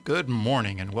Good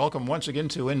morning and welcome once again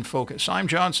to In Focus. I'm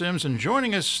John Sims, and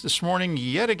joining us this morning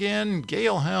yet again,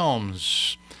 Gail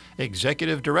Helms,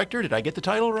 Executive Director. Did I get the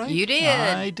title right? You did.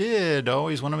 I did.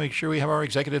 Always want to make sure we have our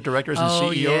executive directors and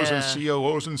CEOs and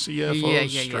COOs and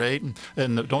CFOs straight.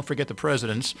 And don't forget the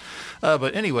presidents.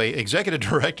 But anyway, Executive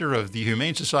Director of the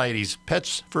Humane Society's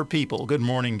Pets for People. Good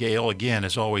morning, Gail. Again,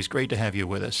 as always, great to have you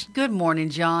with us. Good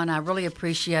morning, John. I really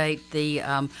appreciate the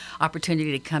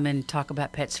opportunity to come in and talk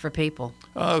about Pets for People.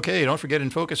 Okay, don't forget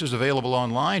InFocus is available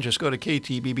online. Just go to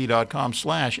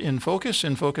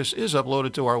ktbb.com/InFocus. InFocus is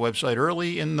uploaded to our website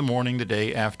early in the morning the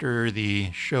day after the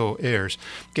show airs.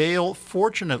 Gail,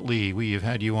 fortunately, we have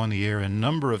had you on the air a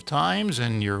number of times,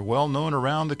 and you're well known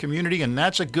around the community, and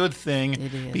that's a good thing.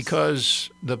 It is. Because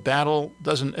the battle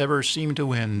doesn't ever seem to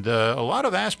win. A lot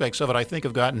of aspects of it, I think,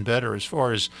 have gotten better as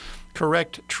far as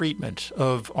correct treatment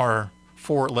of our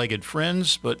four-legged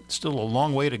friends, but still a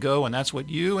long way to go, and that's what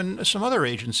you and some other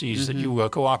agencies that you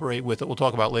cooperate with that we'll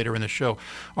talk about later in the show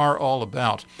are all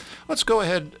about. Let's go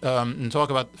ahead and talk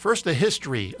about first the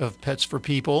history of Pets for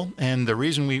People, and the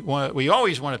reason we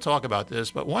always want to talk about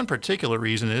this, but one particular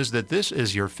reason is that this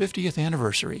is your 50th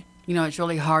anniversary. You know, it's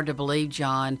really hard to believe,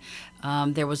 John.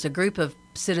 There was a group of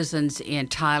citizens in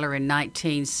Tyler in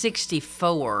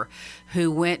 1964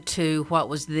 who went to what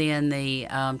was then the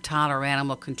Tyler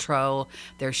Animal Control,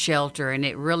 their shelter, and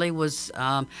it really was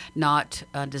not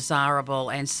desirable.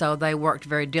 And so they worked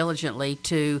very diligently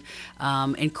to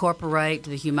incorporate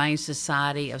the Humane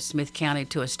Society of Smith County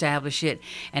to establish it,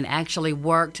 and actually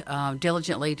worked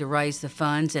diligently to raise the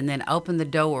funds and then open the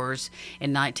doors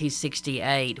in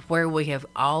 1968, where we have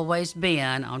always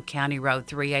been on County Road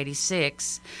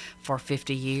 386 for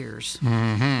 50 years.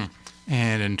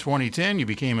 And in 2010, you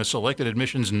became a selected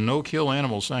admissions no-kill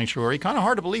animal sanctuary. Kind of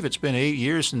hard to believe it's been 8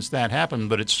 years since that happened,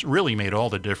 but it's really made all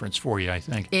the difference for you, I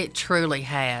think. It truly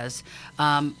has.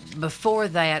 Before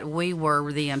that, we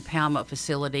were the impoundment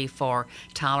facility for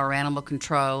Tyler Animal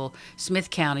Control, Smith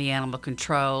County Animal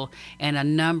Control, and a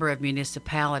number of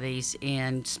municipalities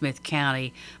in Smith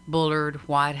County: Bullard,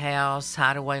 White House,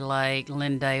 Hideaway Lake,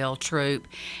 Lindale, Troop.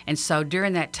 And so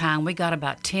during that time, we got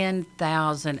about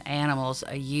 10,000 animals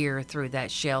a year through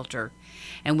that shelter.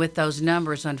 And with those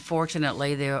numbers,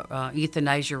 unfortunately, the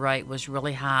euthanasia rate was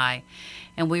really high.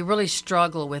 And we really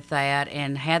struggled with that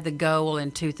and had the goal in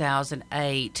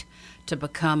 2008 to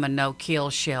become a no-kill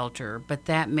shelter. But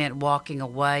that meant walking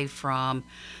away from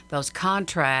those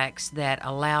contracts that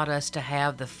allowed us to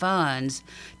have the funds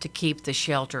to keep the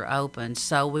shelter open.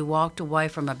 So we walked away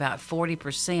from about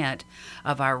 40%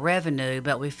 of our revenue,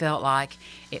 but we felt like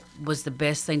it was the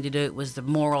best thing to do. It was the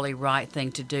morally right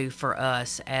thing to do for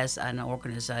us as an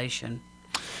organization.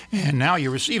 And now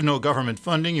you receive no government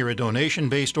funding. You're a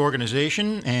donation-based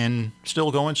organization and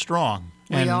still going strong.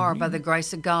 We are. By the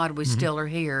grace of God, we still are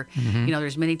here. You know,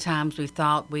 there's many times we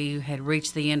thought we had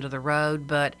reached the end of the road,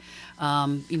 but,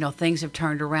 you know, things have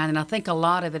turned around. And I think a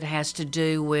lot of it has to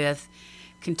do with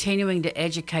continuing to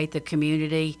educate the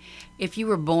community. If you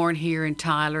were born here in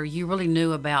Tyler, you really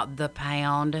knew about the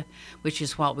pound, which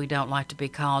is what we don't like to be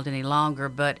called any longer.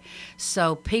 But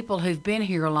so people who've been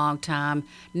here a long time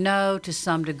know to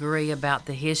some degree about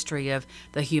the history of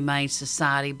the Humane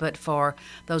Society. But for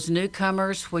those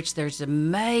newcomers, which there's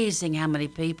amazing how many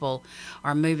people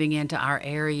are moving into our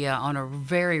area on a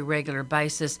very regular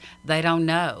basis, they don't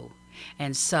know.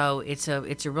 And so it's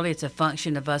a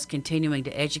function of us continuing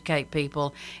to educate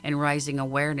people and raising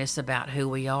awareness about who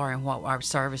we are and what our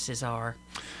services are.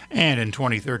 And in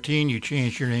 2013, you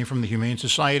changed your name from the Humane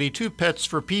Society to Pets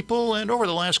for People. And over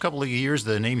the last couple of years,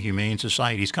 the name Humane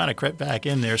Society's kind of crept back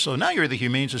in there. So now you're the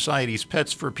Humane Society's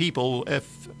Pets for People.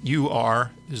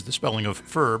 F-U-R is the spelling of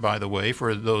fur, by the way,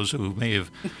 for those who may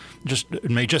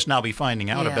just now be finding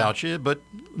out about you. But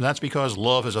that's because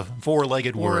love is a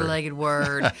four-legged word. Four-legged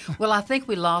word. Well, I think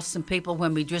we lost some people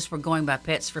when we just were going by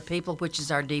Pets for People, which is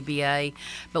our DBA.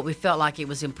 But we felt like it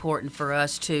was important for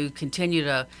us to continue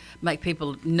to make people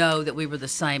know that we were the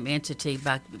same entity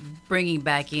by bringing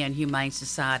back in Humane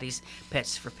Society's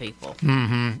Pets for People.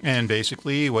 And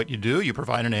basically what you do, you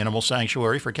provide an animal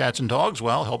sanctuary for cats and dogs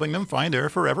while helping them find their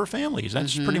forever families.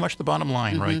 That's pretty much the bottom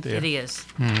line right there. It is.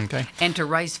 Okay. And to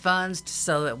raise funds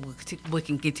so that we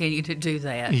can continue to do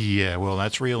that. Yeah, well,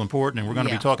 that's real important, and we're going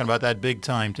to be talking about that big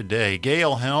time today.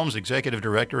 Gail Helms, Executive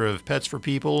Director of Pets for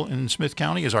People in Smith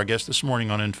County, is our guest this morning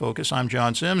on In Focus. I'm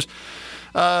John Sims.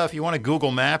 If you want to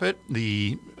Google map it,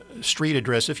 the street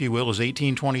address, if you will, is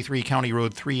 1823 County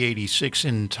Road 386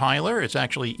 in Tyler. It's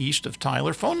actually east of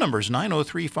Tyler. Phone number is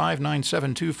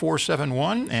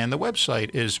 903-597-2471, and the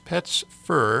website is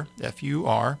petsfur,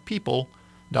 F-U-R,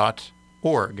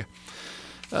 people.org.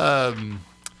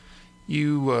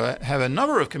 You have a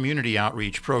number of community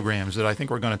outreach programs that I think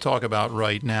we're going to talk about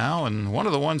right now, and one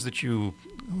of the ones that you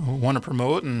want to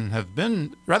promote and have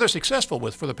been rather successful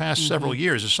with for the past several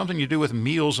years is something you do with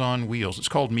Meals on Wheels. It's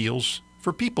called Meals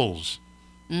for Peoples.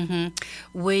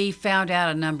 We found out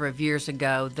a number of years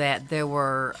ago that there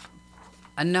were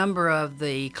a number of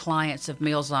the clients of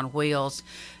Meals on Wheels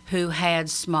who had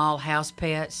small house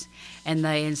pets, and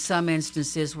they, in some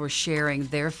instances, were sharing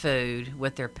their food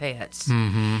with their pets.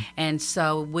 And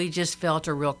so we just felt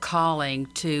a real calling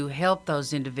to help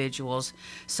those individuals.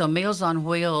 So Meals on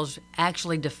Wheels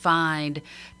actually defined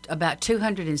about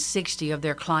 260 of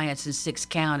their clients in 6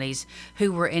 counties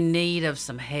who were in need of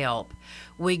some help.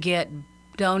 We get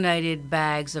donated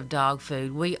bags of dog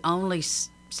food. We only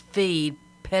feed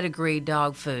pedigree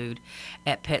dog food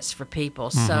at Pets for People.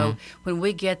 So when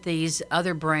we get these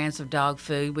other brands of dog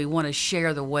food, we want to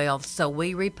share the wealth. So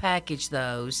we repackage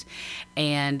those,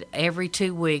 and every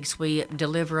 2 weeks we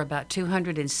deliver about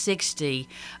 260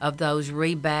 of those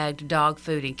rebagged dog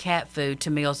food and cat food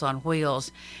to Meals on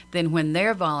Wheels. Then when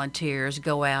their volunteers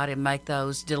go out and make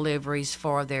those deliveries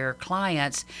for their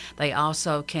clients, they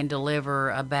also can deliver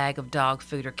a bag of dog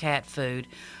food or cat food,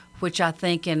 which I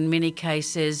think in many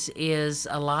cases is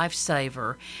a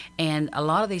lifesaver. And a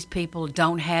lot of these people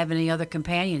don't have any other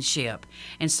companionship.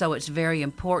 And so it's very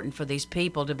important for these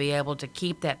people to be able to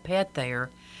keep that pet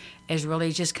there as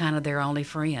really just kind of their only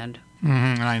friend.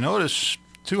 And I notice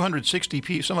 260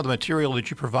 people, some of the material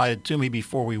that you provided to me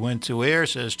before we went to air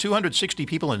says 260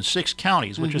 people in 6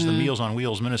 counties, which is the Meals on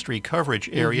Wheels ministry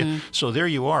coverage area. So there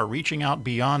you are, reaching out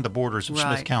beyond the borders of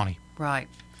Smith County. Right.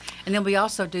 And then we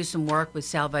also do some work with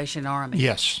Salvation Army.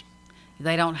 Yes.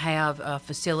 They don't have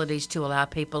facilities to allow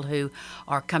people who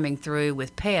are coming through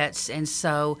with pets, and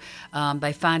so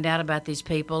they find out about these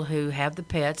people who have the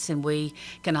pets, and we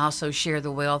can also share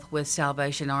the wealth with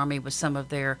Salvation Army with some of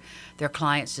their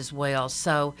clients as well.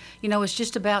 So, you know, it's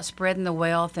just about spreading the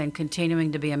wealth and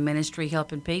continuing to be a ministry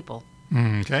helping people.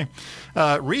 Okay.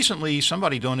 Recently,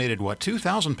 somebody donated,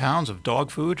 2,000 pounds of dog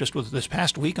food just with this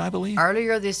past week, I believe?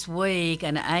 Earlier this week,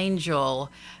 an angel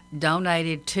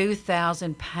donated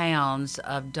 2,000 pounds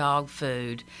of dog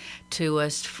food to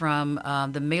us from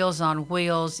the Meals on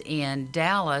Wheels in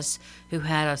Dallas, who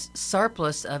had a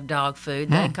surplus of dog food.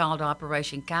 They called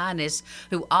Operation Kindness,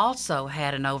 who also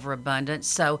had an overabundance.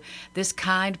 So this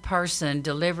kind person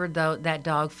delivered that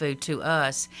dog food to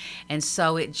us, and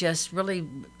so it just really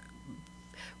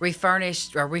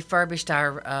refurbished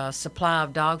our supply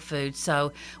of dog food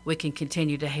so we can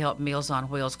continue to help Meals on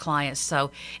Wheels clients.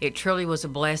 So it truly was a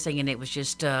blessing, and it was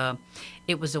just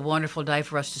it was a wonderful day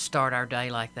for us to start our day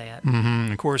like that.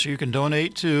 Of course, you can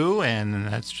donate too, and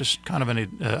that's just kind of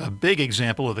a big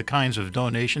example of the kinds of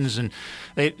donations, and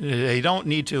they don't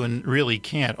need to and really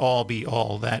can't all be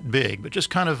all that big, but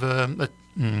just kind of a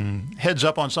heads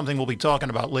up on something we'll be talking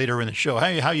about later in the show,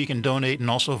 how you can donate and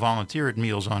also volunteer at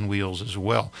Meals on Wheels as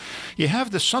well. You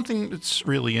have something that's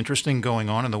really interesting going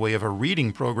on in the way of a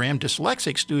reading program.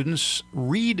 Dyslexic students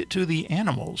read to the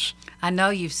animals. I know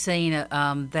you've seen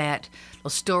that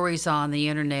stories on the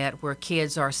internet where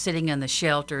kids are sitting in the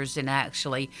shelters and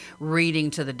actually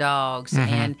reading to the dogs.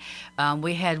 And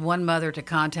we had one mother to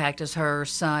contact us. Her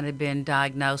son had been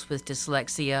diagnosed with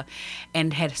dyslexia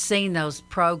and had seen those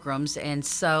programs, and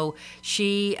so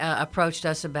she approached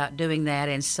us about doing that.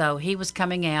 And so he was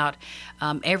coming out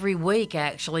every week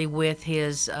actually with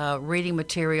his reading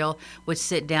material, would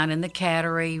sit down in the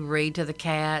cattery, read to the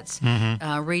cats,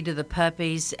 read to the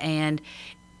puppies, and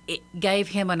it gave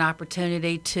him an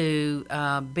opportunity to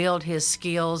build his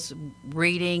skills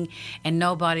reading, and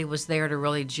nobody was there to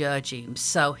really judge him.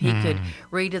 So he could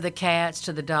read to the cats,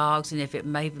 to the dogs, and if it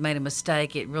made a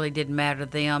mistake, it really didn't matter to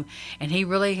them. And he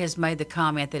really has made the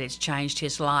comment that it's changed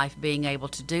his life, being able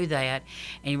to do that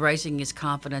and raising his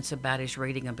confidence about his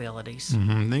reading abilities.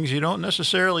 Things you don't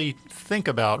necessarily think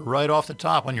about right off the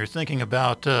top when you're thinking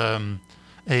about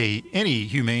any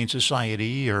humane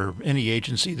society or any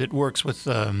agency that works with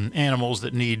animals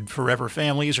that need forever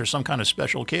families or some kind of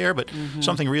special care, but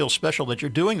something real special that you're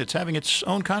doing that's having its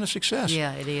own kind of success.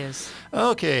 Yeah, it is.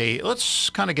 Okay, let's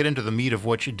kind of get into the meat of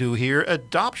what you do here.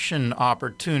 Adoption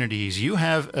opportunities. You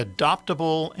have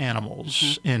adoptable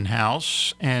animals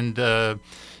in-house, and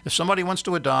if somebody wants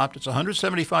to adopt, it's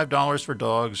 $175 for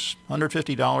dogs,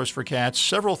 $150 for cats,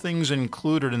 several things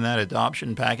included in that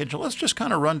adoption package. Let's just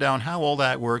kind of run down how all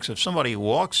that works. If somebody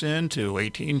walks into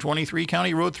 1823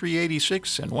 County Road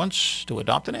 386 and wants to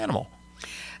adopt an animal.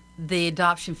 The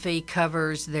adoption fee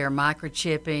covers their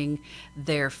microchipping,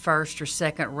 their first or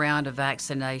second round of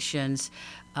vaccinations.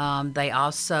 They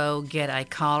also get a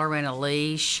collar and a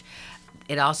leash.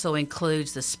 It also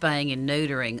includes the spaying and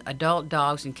neutering. Adult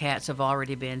dogs and cats have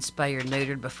already been spayed or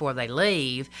neutered before they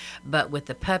leave, but with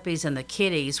the puppies and the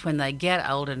kitties, when they get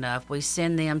old enough, we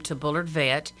send them to Bullard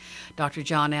Vet. Dr.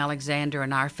 John Alexander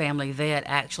and our family vet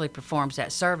actually performs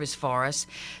that service for us.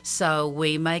 So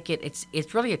we make it's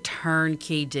really a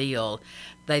turnkey deal.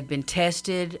 They've been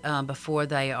tested before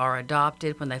they are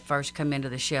adopted when they first come into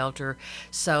the shelter,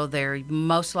 so they're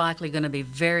most likely going to be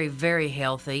very, very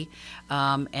healthy,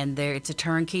 and it's a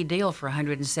turnkey deal for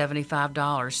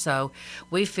 $175. So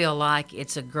we feel like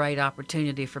it's a great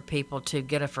opportunity for people to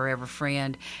get a forever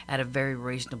friend at a very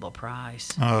reasonable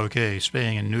price. Okay,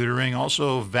 spaying and neutering,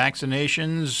 also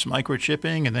vaccinations,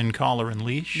 microchipping, and then collar and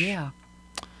leash. Yeah.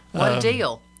 What a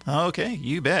deal. Okay,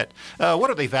 you bet. What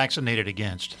are they vaccinated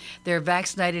against? They're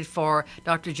vaccinated for,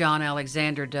 Dr. John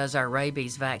Alexander does our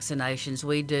rabies vaccinations.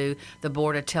 We do the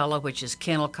Bordetella, which is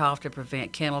kennel cough to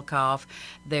prevent kennel cough.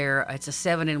 It's a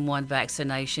 7-in-1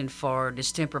 vaccination for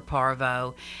distemper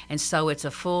parvo. And so it's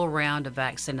a full round of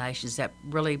vaccinations that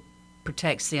really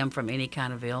protects them from any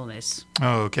kind of illness.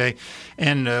 Okay,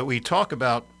 and we talk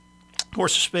about, of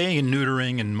course, spaying and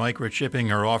neutering and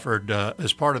microchipping are offered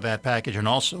as part of that package, and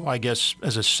also, I guess,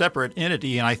 as a separate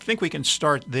entity. And I think we can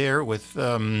start there with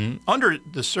under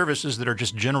the services that are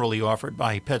just generally offered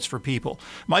by Pets for People.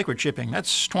 Microchipping,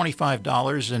 that's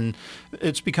 $25, and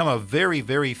it's become a very,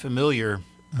 very familiar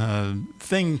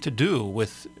thing to do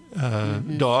with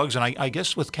dogs, and I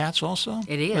guess with cats also.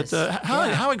 It is. But,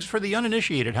 how for the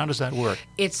uninitiated, how does that work?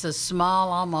 It's a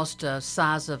small, almost the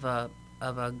size of a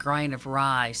grain of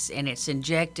rice, and it's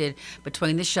injected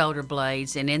between the shoulder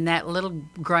blades, and in that little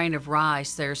grain of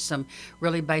rice there's some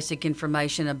really basic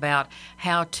information about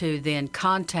how to then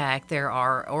contact. There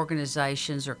are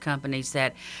organizations or companies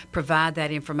that provide that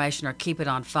information or keep it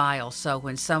on file, so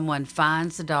when someone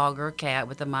finds a dog or a cat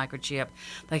with a microchip,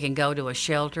 they can go to a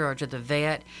shelter or to the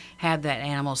vet, have that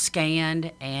animal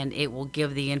scanned, and it will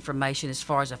give the information as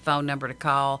far as a phone number to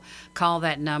call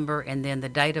that number, and then the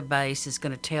database is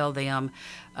going to tell them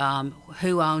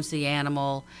who owns the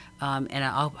animal, and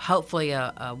hopefully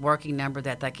a working number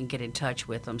that they can get in touch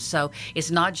with them. So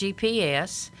it's not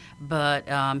GPS, but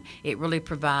it really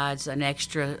provides an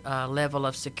extra level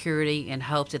of security in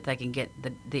hopes that they can get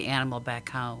the animal back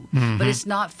home. Mm-hmm. But it's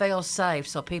not fail-safe,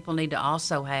 so people need to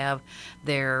also have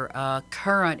their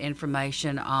current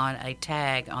information on a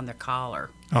tag on their collar.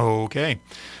 Okay.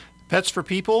 Pets for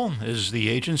People is the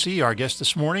agency. Our guest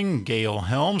this morning, Gail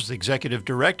Helms, the executive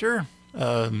director.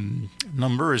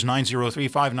 Number is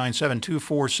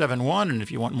 903-597-2471, and if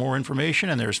you want more information,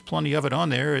 and there's plenty of it on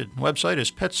there, the website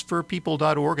is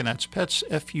petsforpeople.org, and that's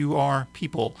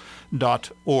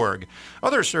petsforpeople.org.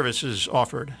 Other services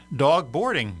offered: dog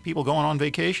boarding. People going on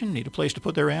vacation need a place to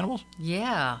put their animals?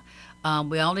 Yeah.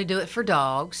 We only do it for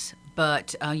dogs,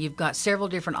 but you've got several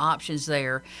different options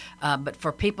there. But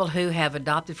for people who have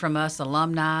adopted from us,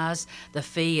 alumni, the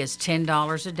fee is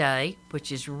 $10 a day,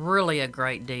 which is really a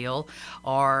great deal.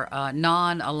 Or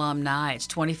non-alumni, it's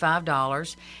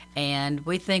 $25. And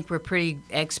we think we're pretty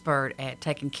expert at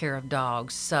taking care of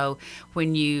dogs. So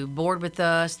when you board with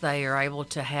us, they are able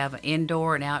to have an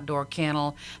indoor and outdoor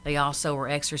kennel. They also are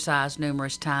exercised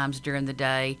numerous times during the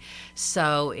day.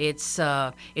 So it's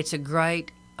a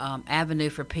great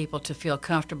avenue for people to feel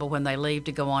comfortable when they leave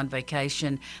to go on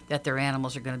vacation that their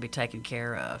animals are going to be taken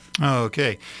care of.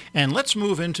 Okay. And let's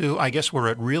move into, I guess, where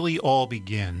it really all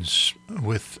begins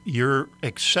with your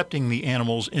accepting the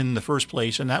animals in the first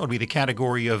place, and that would be the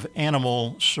category of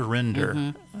animal surrender.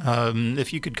 Mm-hmm.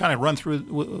 If you could kind of run through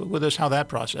with us how that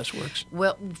process works.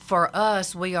 Well, for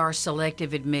us, we are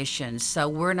selective admissions, so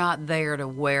we're not there to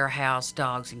warehouse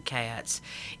dogs and cats.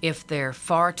 If they're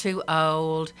far too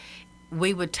old,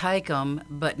 we would take them,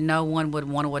 but no one would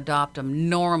want to adopt them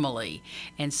normally.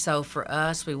 And so for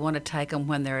us, we want to take them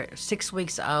when they're 6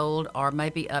 weeks old or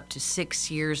maybe up to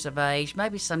 6 years of age,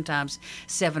 maybe sometimes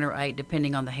 7 or 8,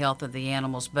 depending on the health of the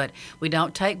animals. But we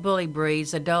don't take bully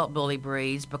breeds, adult bully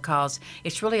breeds, because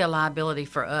it's really a liability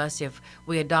for us if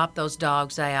we adopt those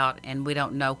dogs out and we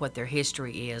don't know what their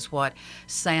history is, what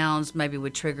sounds maybe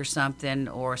would trigger something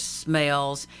or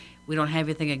smells. We don't have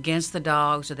anything against the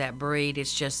dogs or that breed.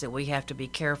 It's just that we have to be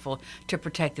careful to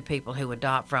protect the people who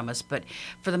adopt from us. But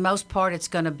for the most part, it's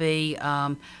going to be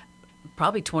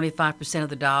probably 25% of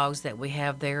the dogs that we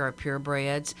have there are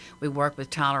purebreds. We work with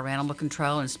Tyler Animal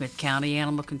Control and Smith County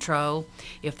Animal Control.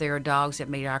 If there are dogs that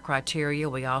meet our criteria,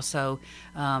 we also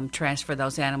transfer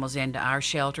those animals into our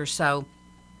shelter. So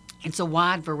it's a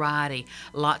wide variety.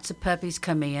 Lots of puppies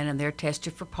come in and they're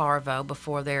tested for parvo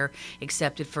before they're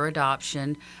accepted for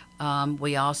adoption.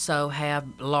 We also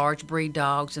have large breed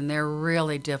dogs, and they're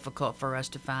really difficult for us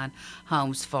to find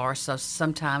homes for. So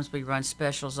sometimes we run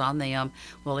specials on them.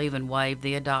 We'll even waive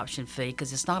the adoption fee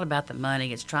because it's not about the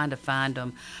money. It's trying to find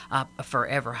them a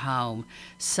forever home.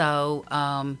 So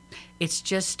it's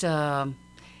just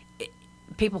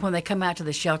people, when they come out to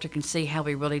the shelter, can see how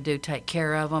we really do take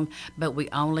care of them. But we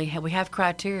have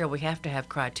criteria. We have to have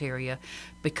criteria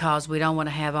because we don't want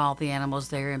to have all the animals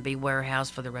there and be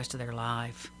warehoused for the rest of their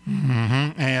life.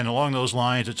 Mm-hmm. And along those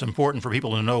lines, it's important for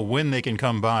people to know when they can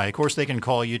come by. Of course, they can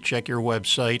call you, check your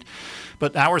website.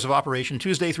 But hours of operation,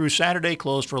 Tuesday through Saturday,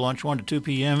 closed for lunch 1 to 2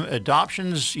 p.m.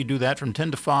 Adoptions, you do that from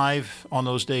 10 to 5 on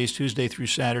those days, Tuesday through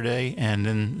Saturday. And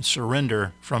then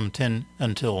surrender from 10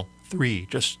 until 3,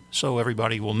 just so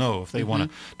everybody will know if they want to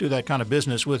do that kind of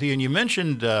business with you. And you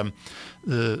mentioned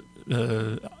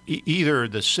either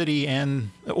the city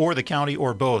or the county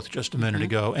or both just a minute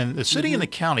ago. And the city and the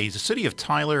county, the city of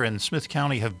Tyler and Smith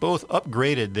County, have both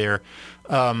upgraded their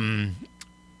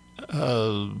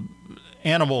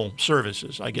animal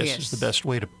services, I guess is the best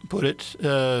way to put it.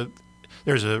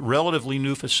 There's a relatively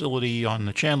new facility on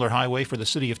the Chandler Highway for the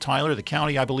city of Tyler. The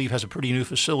county, I believe, has a pretty new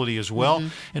facility as well.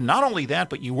 And not only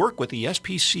that, but you work with the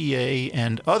SPCA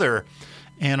and other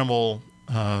animal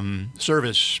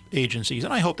service agencies.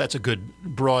 And I hope that's a good,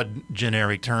 broad,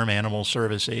 generic term, animal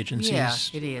service agencies. Yeah,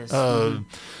 it is.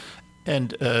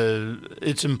 And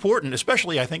it's important,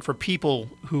 especially, I think, for people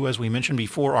who, as we mentioned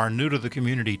before, are new to the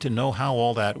community to know how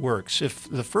all that works. If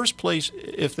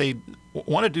they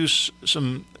want to do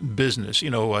some business,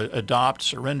 adopt,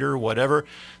 surrender, whatever,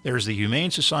 there's the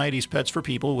Humane Society's Pets for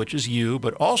People, which is you,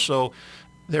 but also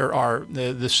there are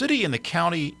the city and the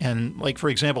county and, like, for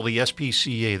example, the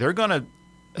SPCA. They're going to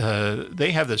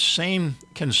they have the same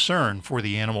concern for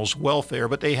the animals' welfare,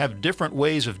 but they have different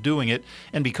ways of doing it.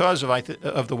 And because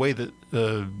of the way that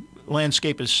the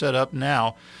landscape is set up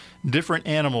now, different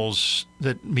animals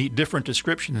that meet different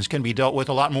descriptions can be dealt with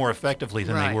a lot more effectively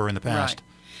than they were in the past. Right.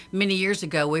 Many years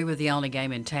ago, we were the only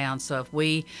game in town, so if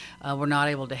we were not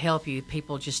able to help you,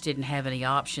 people just didn't have any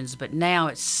options. But now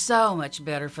it's so much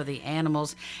better for the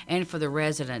animals and for the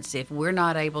residents. If we're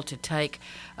not able to take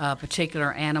a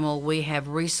particular animal, we have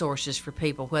resources for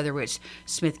people, whether it's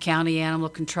Smith County Animal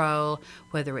Control,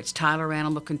 whether it's Tyler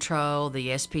Animal Control, the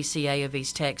SPCA of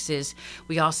East Texas.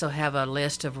 We also have a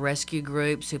list of rescue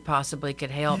groups who possibly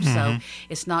could help. So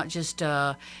it's not just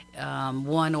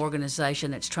one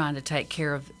organization that's trying to take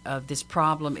care of this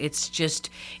problem. It's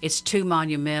too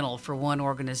monumental for one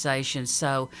organization.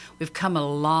 So we've come a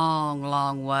long,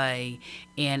 long way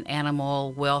in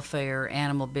animal welfare,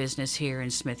 animal business here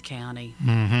in Smith County.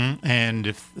 And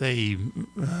if they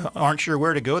aren't sure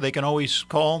where to go, they can always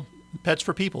call Pets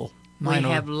for People. We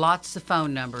have lots of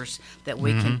phone numbers that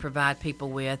we can provide people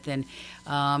with, and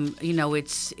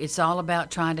it's all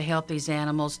about trying to help these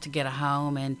animals to get a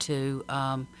home and to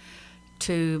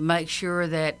make sure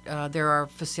that there are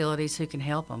facilities who can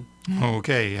help them.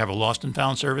 Okay, you have a lost and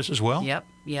found service as well? Yep.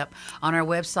 On our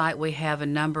website, we have a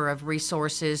number of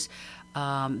resources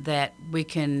that we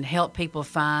can help people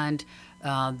find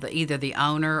either the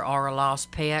owner or a lost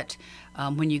pet.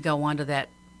 When you go onto that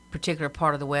particular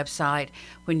part of the website,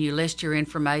 when you list your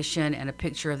information and a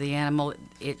picture of the animal,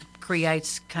 it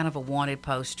creates kind of a wanted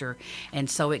poster, and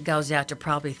so it goes out to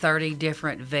probably 30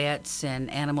 different vets and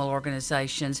animal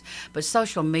organizations. But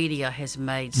social media has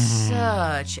made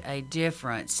such a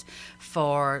difference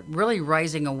for really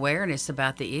raising awareness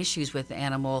about the issues with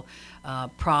animal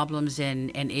problems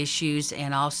and issues,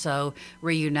 and also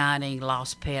reuniting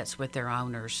lost pets with their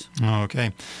owners.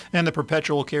 Okay. And the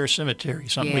Perpetual Care Cemetery,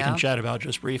 something we can chat about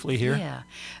just briefly here. Yeah.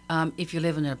 If you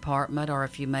live in an apartment, or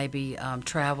if you maybe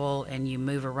travel and you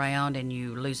move around and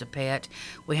you lose a pet,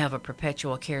 we have a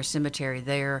Perpetual Care Cemetery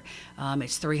there.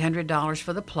 It's $300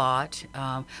 for the plot,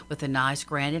 with a nice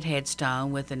granite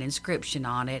headstone with an inscription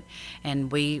on it, and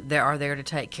they are there to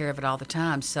take care of it all the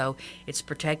time. So it's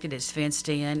protected, it's fenced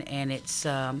in, and it's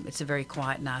a very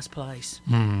quiet, nice place.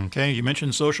 Okay, you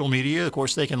mentioned social media. Of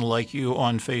course, they can like you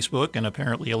on Facebook, and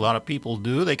apparently a lot of people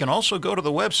do. They can also go to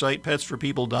the website,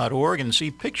 petsforpeople.org, and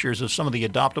see pictures of some of the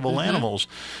adoptable animals.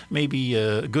 Maybe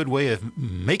a good way of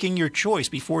making your choice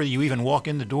before you even walk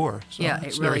in the door. So yeah,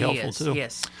 it's it really very helpful is. too.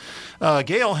 Yes.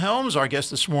 Gail Helms, our guest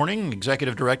this morning,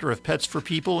 Executive Director of Pets for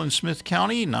People in Smith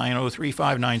County.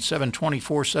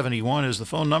 903-597-2471 is the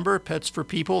phone number. Pets for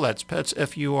People, that's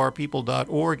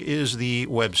petsforpeople.org is the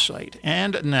website.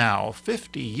 And now,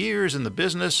 50 years in the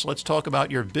business. Let's talk about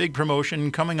your big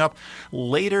promotion coming up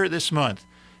later this month.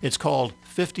 It's called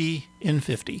 50 in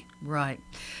 50. Right.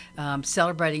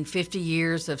 Celebrating 50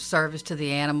 years of service to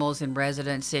the animals and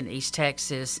residents in East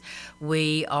Texas.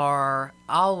 We are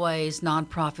always,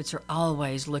 nonprofits are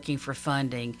always looking for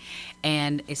funding.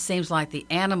 And it seems like the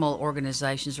animal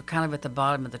organizations are kind of at the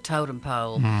bottom of the totem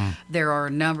pole. There are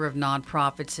a number of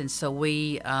nonprofits, and so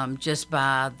we, just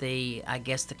by the, I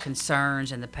guess, the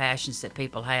concerns and the passions that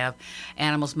people have,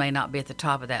 animals may not be at the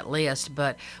top of that list,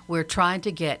 but we're trying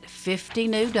to get 50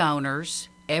 new donors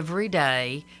every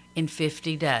day in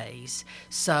 50 days.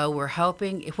 So we're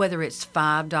hoping, whether it's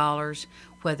 $5,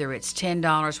 whether it's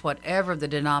 $10, whatever the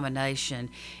denomination,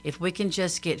 if we can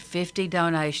just get 50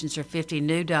 donations or 50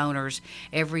 new donors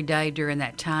every day during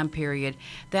that time period,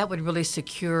 that would really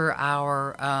secure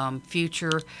our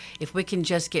future. If we can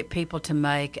just get people to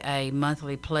make a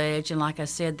monthly pledge, and like I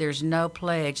said, there's no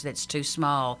pledge that's too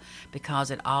small because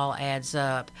it all adds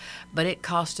up. But it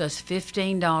costs us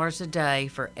 $15 a day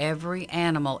for every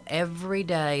animal every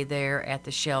day there at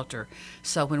the shelter.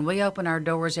 So when we open our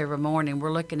doors every morning,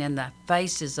 we're looking in the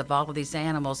faces of all of these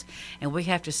animals, and we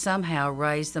have to somehow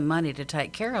raise the money to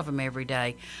take care of them every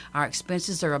day. Our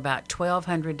expenses are about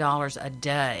 $1,200 a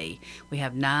day. We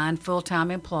have 9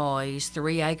 full-time employees,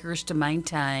 3 acres to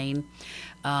maintain,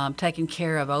 taking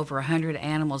care of over 100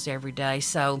 animals every day.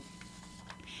 So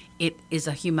it is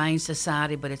a humane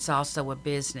society, but it's also a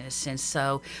business. And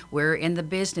so we're in the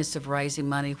business of raising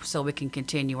money so we can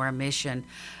continue our mission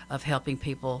of helping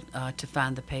people to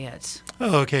find the pets.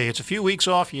 Okay, it's a few weeks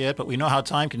off yet, but we know how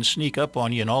time can sneak up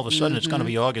on you, and all of a sudden it's going to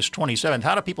be August 27th.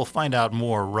 How do people find out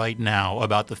more right now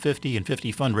about the 50 and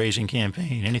 50 fundraising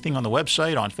campaign? Anything on the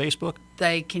website, on Facebook?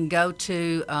 They can go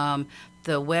to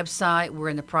the website. We're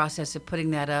in the process of putting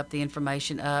that up, the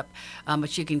information up.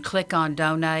 But you can click on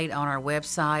donate on our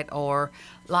website, or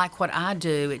like what I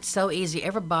do, it's so easy.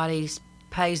 Everybody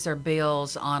pays their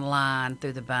bills online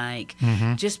through the bank.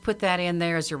 Just put that in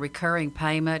there as a recurring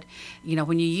payment. You know,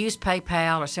 when you use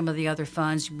PayPal or some of the other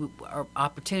funds or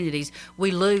opportunities,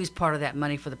 we lose part of that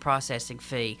money for the processing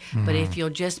fee. But if you'll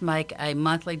just make a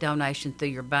monthly donation through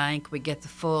your bank, we get the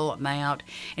full amount,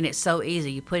 and it's so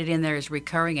easy. You put it in there as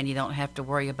recurring, and you don't have to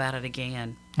worry about it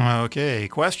again. Okay,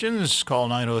 questions? Call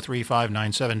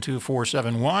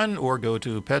 903-597-2471 or go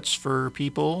to Pets for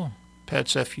People,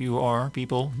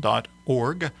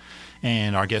 petsfurpeople.org.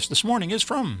 And our guest this morning is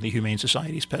from the Humane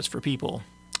Society's Pets for People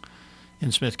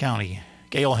in Smith County.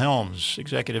 Gail Helms,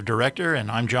 Executive Director, and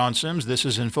I'm John Sims. This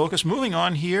is In Focus. Moving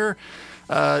on here,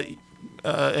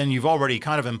 and you've already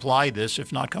kind of implied this,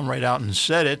 if not come right out and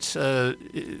said it,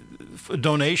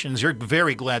 donations. You're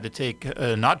very glad to take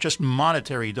not just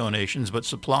monetary donations, but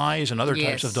supplies and other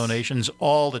types of donations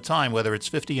all the time, whether it's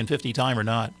 50 and 50 time or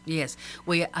not. Yes.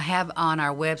 We have on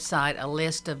our website a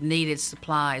list of needed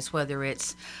supplies, whether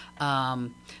it's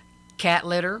cat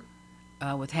litter,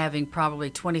 with having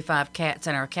probably 25 cats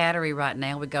in our cattery right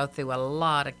now. We go through a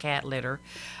lot of cat litter.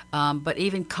 But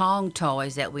even Kong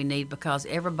toys that we need, because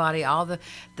everybody, all the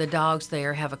dogs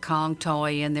there have a Kong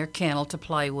toy in their kennel to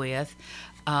play with.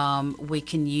 We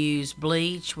can use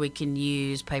bleach, we can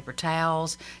use paper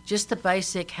towels, just the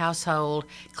basic household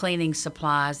cleaning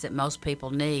supplies that most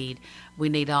people need. We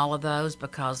need all of those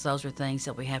because those are things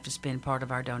that we have to spend part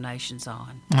of our donations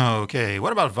on. Okay.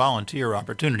 What about volunteer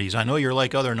opportunities? I know you're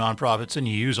like other nonprofits and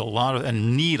you use a lot of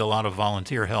and need a lot of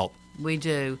volunteer help. We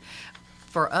do.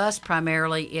 For us,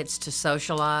 primarily, it's to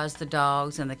socialize the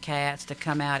dogs and the cats, to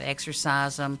come out,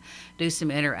 exercise them, do some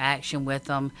interaction with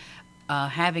them.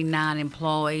 Having 9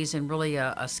 employees and really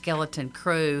a skeleton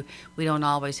crew, we don't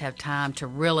always have time to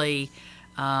really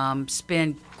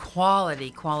spend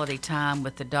quality time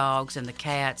with the dogs and the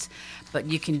cats. But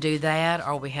you can do that,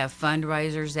 or we have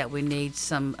fundraisers that we need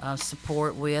some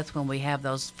support with when we have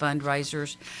those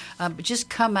fundraisers. But just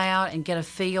come out and get a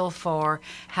feel for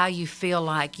how you feel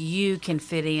like you can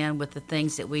fit in with the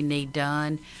things that we need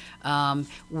done.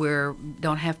 We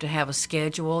don't have to have a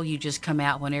schedule. You just come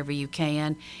out whenever you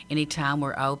can, anytime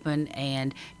we're open,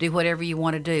 and do whatever you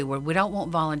want to do. We don't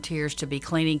want volunteers to be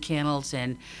cleaning kennels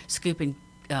and scooping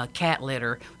cat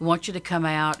litter. We want you to come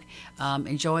out,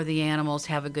 enjoy the animals,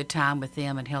 have a good time with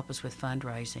them, and help us with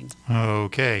fundraising.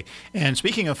 Okay. And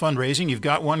speaking of fundraising, you've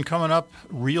got one coming up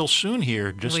real soon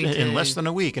here, just in less than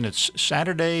a week, and it's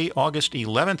Saturday, August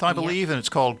 11th, I believe, and it's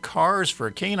called Cars for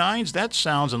Canines. That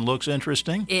sounds and looks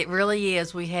interesting. It really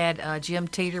is. We had Jim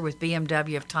Teeter with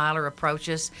BMW of Tyler approach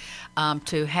us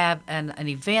to have an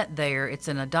event there. It's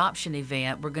an adoption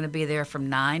event. We're going to be there from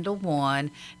 9 to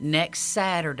 1 next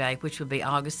Saturday, which would be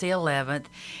August August the 11th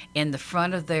in the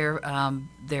front of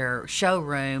their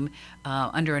showroom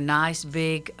under a nice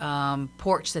big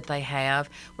porch that they have.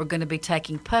 We're going to be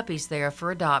taking puppies there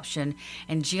for adoption,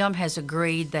 and Jim has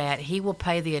agreed that he will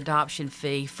pay the adoption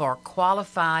fee for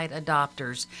qualified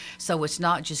adopters. So it's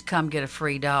not just come get a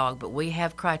free dog, but we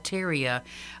have criteria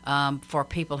for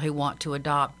people who want to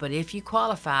adopt. But if you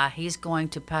qualify, he's going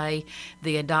to pay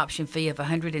the adoption fee of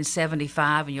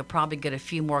 $175, and you'll probably get a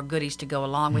few more goodies to go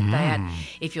along with that.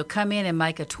 If you'll come in and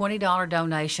make a $20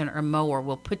 donation or more,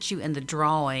 we'll put you in the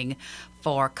drawing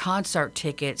for concert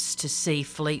tickets to see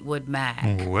Fleetwood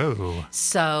Mac. Whoa.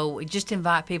 So we just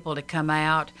invite people to come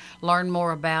out, learn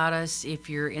more about us. If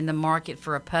you're in the market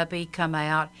for a puppy, come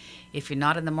out. If you're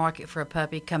not in the market for a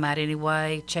puppy, come out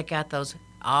anyway. Check out those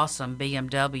awesome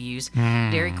BMWs.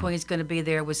 Dairy Queen's going to be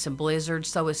there with some blizzards,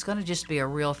 so it's going to just be a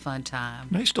real fun time.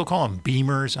 They still call them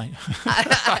Beamers. I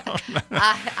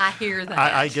hear that.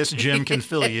 I guess Jim can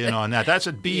fill you in on that. That's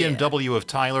at BMW of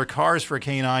Tyler. Cars for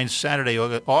Canines, Saturday,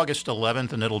 August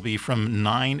 11th, and it'll be from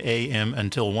 9 a.m.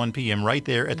 until 1 p.m. right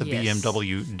there at the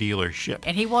BMW dealership.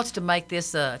 And he wants to make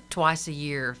this twice a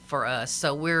year for us,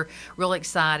 so we're really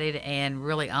excited and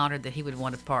really honored that he would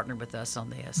want to partner with us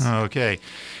on this. Okay.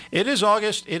 It is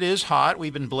August. It is hot.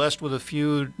 We've been blessed with a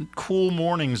few cool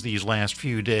mornings these last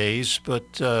few days,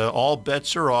 but all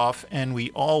bets are off, and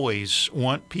we always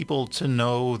want people to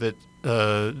know that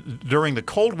during the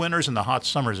cold winters and the hot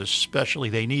summers especially,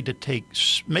 they need to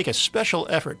make a special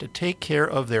effort to take care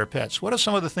of their pets. What are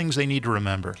some of the things they need to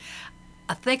remember?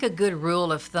 I think a good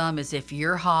rule of thumb is if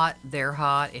you're hot, they're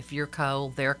hot. If you're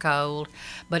cold, they're cold.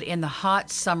 But in the hot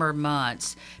summer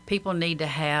months, people need to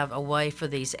have a way for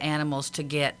these animals to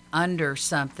get under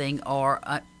something or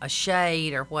a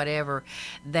shade or whatever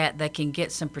that they can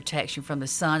get some protection from the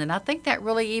sun. And I think that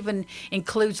really even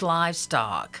includes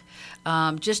livestock.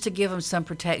 Just to give them some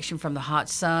protection from the hot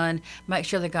sun. Make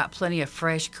sure they got plenty of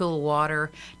fresh, cool water.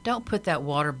 Don't put that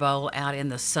water bowl out in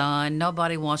the sun.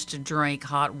 Nobody wants to drink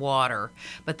hot water,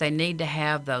 but they need to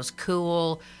have those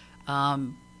cool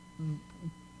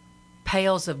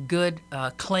pails of good,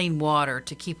 clean water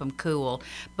to keep them cool.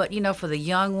 But, for the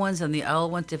young ones and the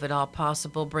old ones, if at all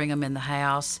possible, bring them in the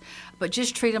house. But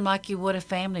just treat them like you would a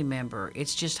family member.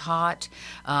 It's just hot.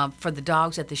 For the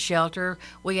dogs at the shelter,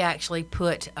 we actually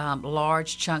put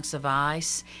large chunks of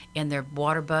ice in their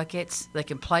water buckets. They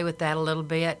can play with that a little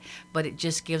bit, but it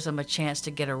just gives them a chance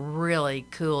to get a really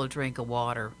cool drink of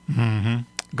water. Mm-hmm.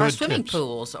 Good Our swimming tips.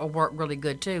 pools work really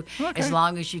good too, Okay. as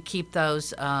long as you keep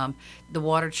those the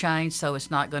water changed, so it's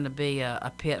not going to be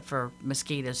a pit for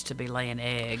mosquitoes to be laying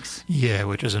eggs. Yeah,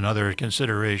 which is another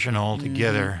consideration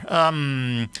altogether.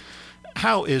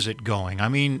 How is it going? I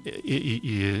mean,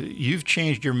 you've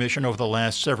changed your mission over the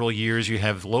last several years. You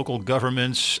have local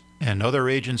governments and other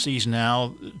agencies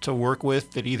now to work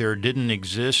with that either didn't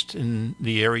exist in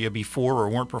the area before or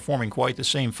weren't performing quite the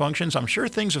same functions. I'm sure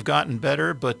things have gotten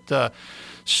better, but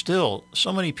still,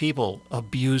 so many people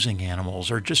abusing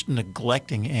animals or just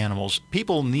neglecting animals.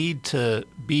 People need to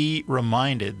be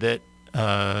reminded that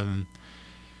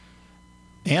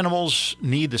animals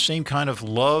need the same kind of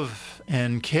love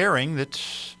and caring that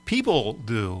people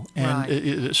do.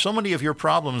 And so many of your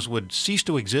problems would cease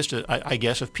to exist, I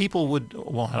guess, if people would,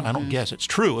 I don't guess, it's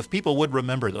true, if people would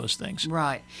remember those things.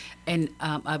 Right. And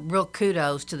real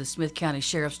kudos to the Smith County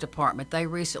Sheriff's Department. They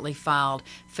recently filed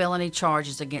felony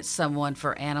charges against someone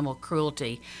for animal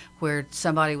cruelty, where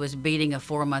somebody was beating a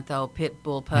 4-month-old pit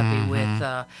bull puppy with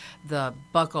the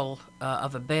buckle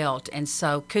of a belt. And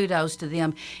so kudos to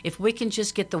them. If we can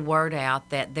just get the word out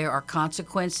that there are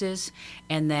consequences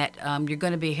and that you're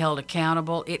going to be held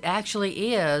accountable, it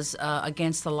actually is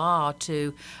against the law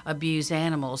to abuse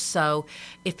animals. So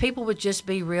if people would just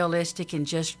be realistic and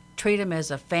just treat them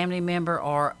as a family member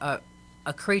or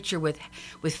a creature with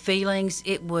feelings,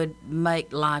 it would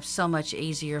make life so much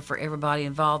easier for everybody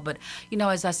involved. But,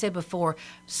 as I said before,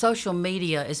 social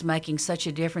media is making such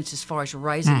a difference as far as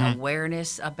raising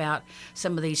awareness about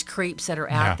some of these creeps that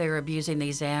are out there abusing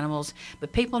these animals.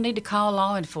 But people need to call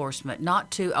law enforcement,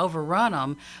 not to overrun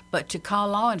them, but to call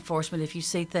law enforcement if you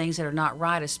see things that are not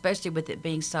right, especially with it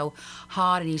being so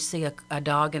hot and you see a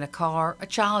dog in a car, a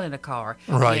child in a car.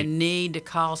 Right. You need to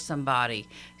call somebody.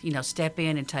 Step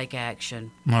in and take action.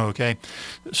 Okay.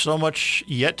 So much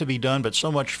yet to be done, but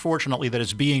so much, fortunately, that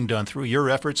is being done through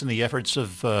your efforts and the efforts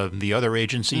of the other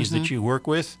agencies that you work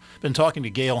with. Been talking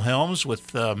to Gail Helms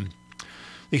with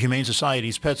the Humane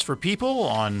Society's Pets for People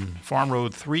on Farm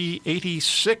Road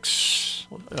 386.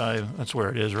 That's where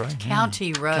it is, right?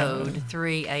 County Road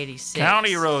 386.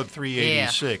 County Road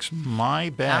 386. Yeah. My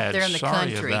bad. Out there in the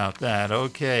Sorry country. about that.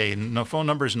 Okay. The phone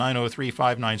number is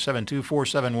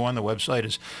 903-597-2471. The website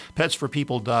is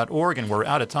petsforpeople.org. And we're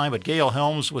out of time, but Gail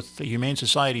Helms with the Humane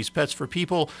Society's Pets for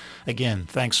People. Again,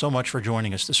 thanks so much for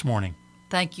joining us this morning.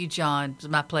 Thank you, John. It was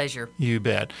my pleasure. You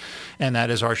bet. And that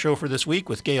is our show for this week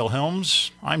with Gail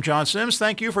Helms. I'm John Sims.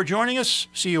 Thank you for joining us.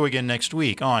 See you again next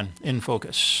week on In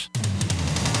Focus.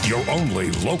 Your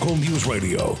only local news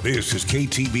radio. This is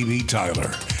KTBB Tyler,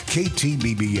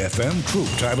 KTBB FM Troop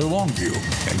Tyler Longview,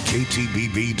 and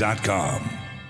KTBB.com.